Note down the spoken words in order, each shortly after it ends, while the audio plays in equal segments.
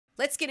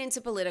let's get into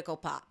political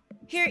pop.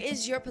 Here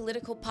is your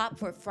political pop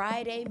for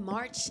Friday,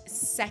 March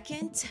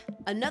 2nd.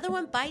 Another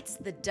one bites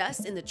the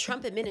dust in the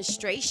Trump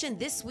administration.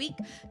 This week,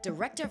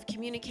 Director of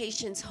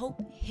Communications Hope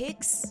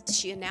Hicks,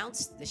 she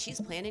announced that she's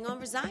planning on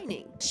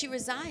resigning. She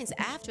resigns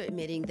after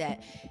admitting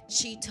that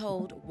she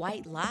told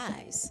white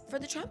lies for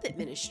the Trump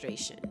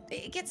administration.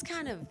 It gets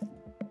kind of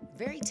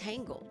very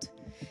tangled.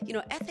 You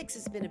know, ethics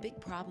has been a big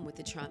problem with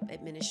the Trump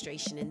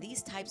administration, and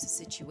these types of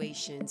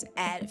situations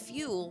add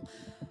fuel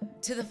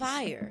to the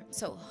fire.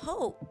 So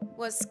Hope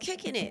was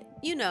kicking it,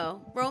 you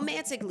know,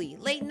 romantically,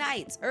 late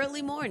nights,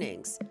 early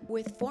mornings,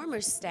 with former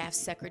staff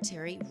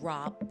secretary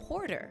Rob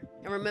Porter.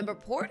 And remember,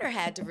 Porter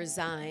had to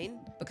resign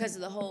because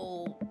of the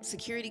whole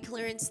security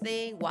clearance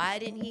thing. Why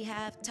didn't he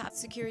have top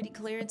security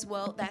clearance?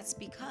 Well, that's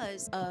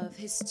because of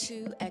his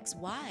two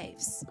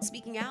ex-wives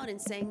speaking out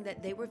and saying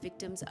that they were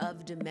victims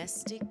of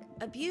domestic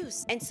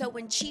abuse. And so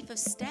when Chief of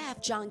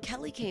Staff John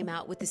Kelly came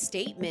out with a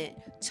statement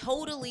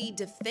totally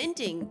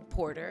defending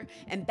Porter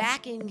and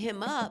backing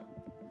him up,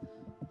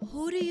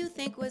 who do you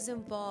think was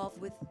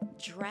involved with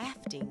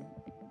drafting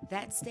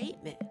that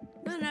statement?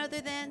 None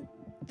other than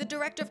the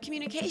Director of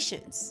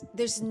Communications.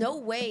 There's no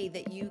way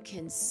that you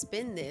can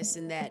spin this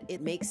and that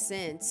it makes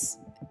sense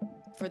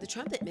for the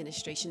Trump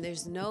administration.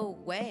 There's no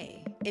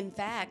way. In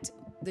fact,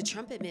 the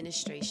Trump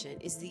administration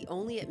is the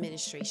only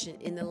administration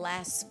in the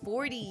last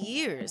 40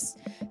 years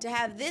to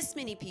have this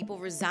many people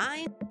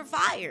resign or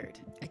fired.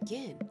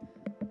 Again,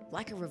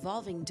 like a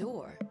revolving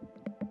door.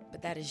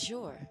 But that is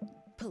your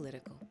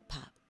political